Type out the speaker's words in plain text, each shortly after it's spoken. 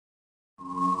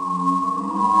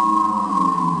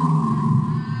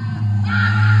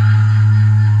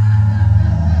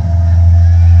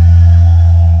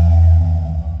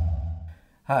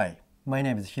My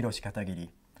name is Hiroshi Katagiri.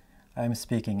 I'm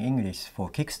speaking English for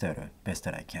KickStarter best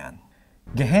that I can.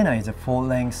 Gehenna is a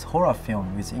full-length horror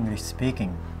film with English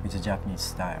speaking with a Japanese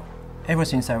style. Ever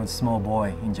since I was a small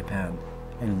boy in Japan,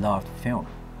 I loved film,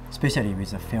 especially with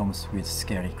the films with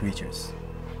scary creatures.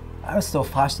 I was so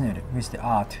fascinated with the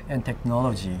art and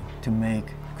technology to make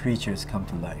creatures come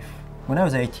to life. When I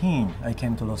was 18, I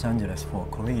came to Los Angeles for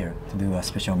a career to do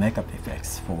special makeup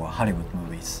effects for Hollywood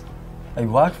movies. I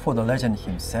worked for the legend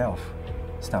himself,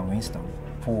 Stan Winston,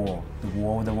 for The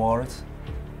War of the Worlds,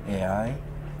 AI,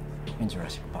 and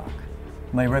Jurassic Park.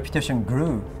 My reputation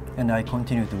grew and I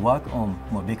continued to work on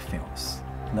more big films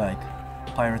like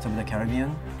Pirates of the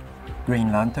Caribbean,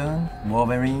 Green Lantern,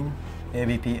 Wolverine,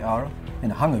 AVPR,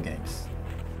 and Hunger Games.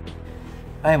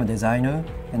 I am a designer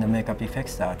and a makeup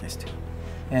effects artist,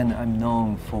 and I'm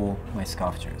known for my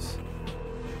sculptures.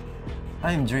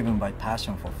 I am driven by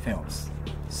passion for films,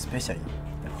 especially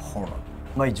the horror.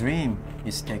 My dream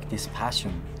is to take this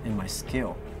passion and my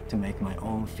skill to make my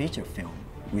own feature film,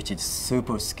 which is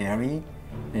super scary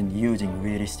and using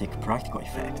realistic practical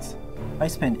effects. I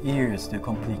spent years to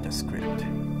complete the script.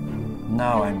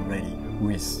 Now I'm ready.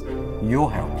 With your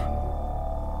help,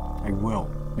 I will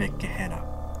make Gehenna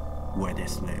where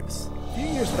this lives. A few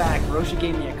years back, Hiroshi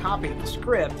gave me a copy of the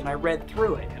script and I read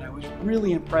through it, and I was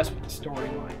really impressed with the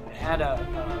storyline. It had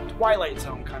a Twilight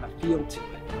Zone kind of feel to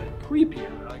it, but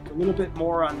creepier, like a little bit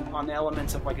more on the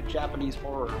elements of like a Japanese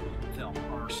horror film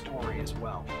or story as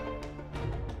well.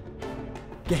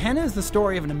 Gehenna is the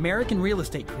story of an American real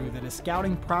estate crew that is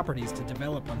scouting properties to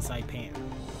develop on Saipan.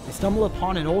 They stumble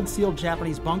upon an old sealed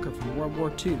Japanese bunker from World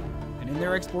War II, and in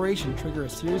their exploration trigger a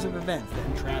series of events that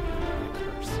entrap them in a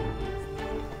curse.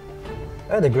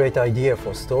 I had a great idea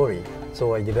for a story,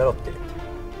 so I developed it.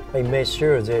 I made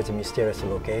sure there's a mysterious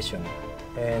location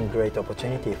and great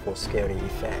opportunity for scary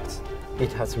effects.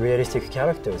 It has realistic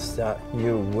characters that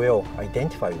you will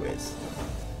identify with.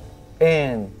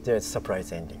 And there's a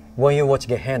surprise ending. When you watch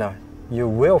Gehenna, you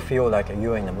will feel like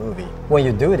you're in a movie. When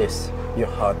you do this, your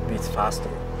heart beats faster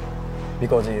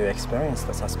because you experience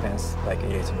the suspense like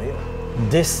it is real.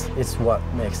 This is what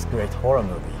makes great horror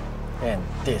movie, and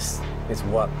this is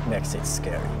what makes it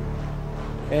scary.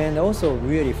 And also,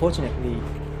 really fortunately,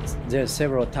 there's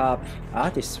several top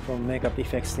artists from makeup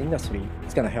effects industry.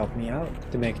 It's gonna help me out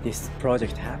to make this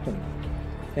project happen.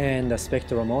 And the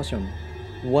Spectral Motion,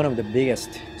 one of the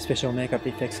biggest special makeup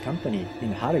effects company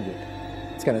in Hollywood,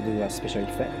 it's gonna do special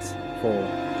effects for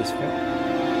this film.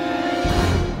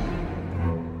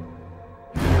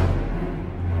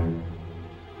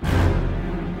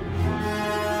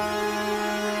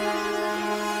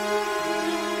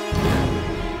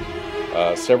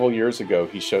 Several years ago,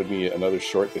 he showed me another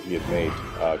short that he had made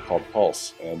called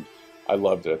Pulse, and I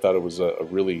loved it. I thought it was a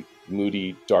really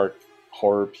moody, dark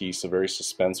horror piece, a very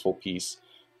suspenseful piece.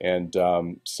 And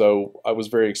so I was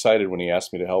very excited when he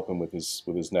asked me to help him with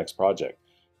his next project.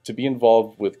 To be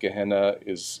involved with Gehenna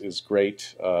is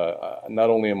great. Not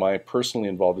only am I personally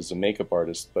involved as a makeup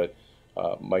artist, but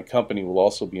my company will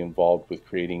also be involved with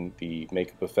creating the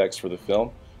makeup effects for the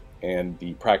film and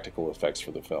the practical effects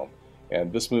for the film.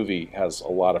 And this movie has a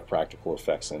lot of practical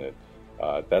effects in it.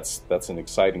 That's an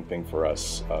exciting thing for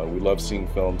us. We love seeing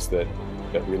films that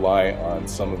rely on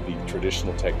some of the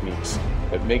traditional techniques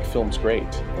that make films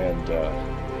great.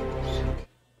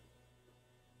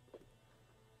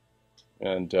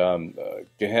 And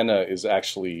Gehenna is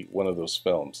actually one of those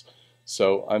films.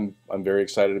 So I'm very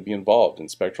excited to be involved, and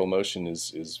Spectral Motion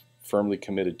is firmly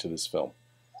committed to this film.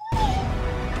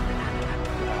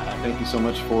 Thank you so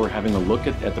much for having a look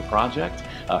at the project.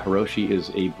 Hiroshi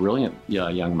is a brilliant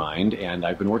young mind, and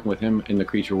I've been working with him in the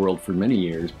creature world for many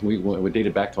years. We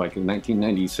dated back to like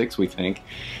 1996, we think.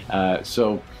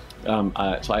 So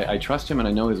I trust him and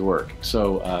I know his work.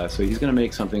 So he's going to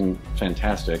make something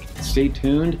fantastic. Stay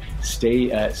tuned. Stay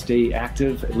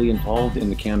actively involved in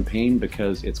the campaign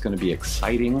because it's going to be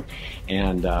exciting,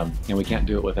 and we can't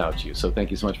do it without you. So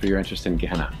thank you so much for your interest in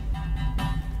Gehenna.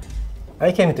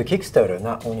 I came to KickStarter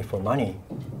not only for money.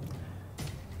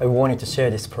 I wanted to share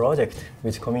this project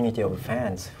with a community of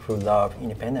fans who love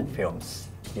independent films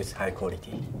with high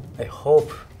quality. I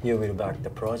hope you will back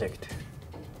the project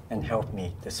and help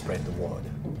me to spread the word.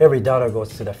 Every dollar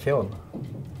goes to the film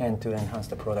and to enhance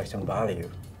the production value.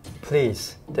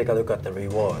 Please take a look at the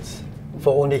rewards.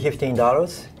 For only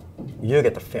 $15, you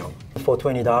get the film. For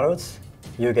 $20,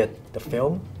 you get the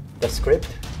film, the script,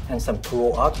 and some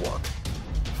cool artwork.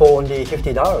 For only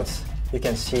 $50, you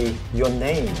can see your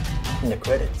name in the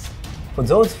credits. For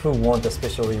those who want a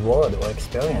special reward or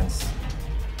experience,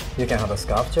 you can have a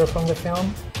sculpture from the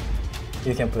film,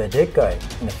 you can play dead guy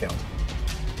in the film.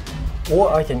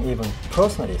 or I can even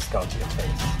personally sculpt your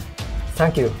face.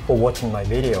 Thank you for watching my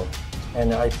video,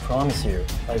 and I promise you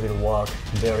I will work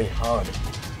very hard.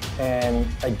 And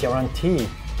I guarantee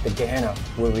the Gehenna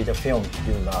will be the film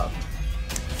you love.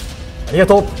 ありが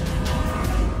とう!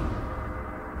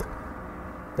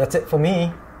 That's it for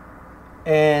me.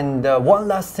 And one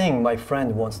last thing my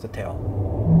friend wants to tell.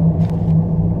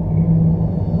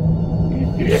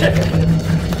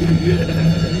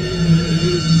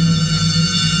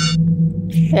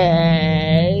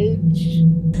 Edge.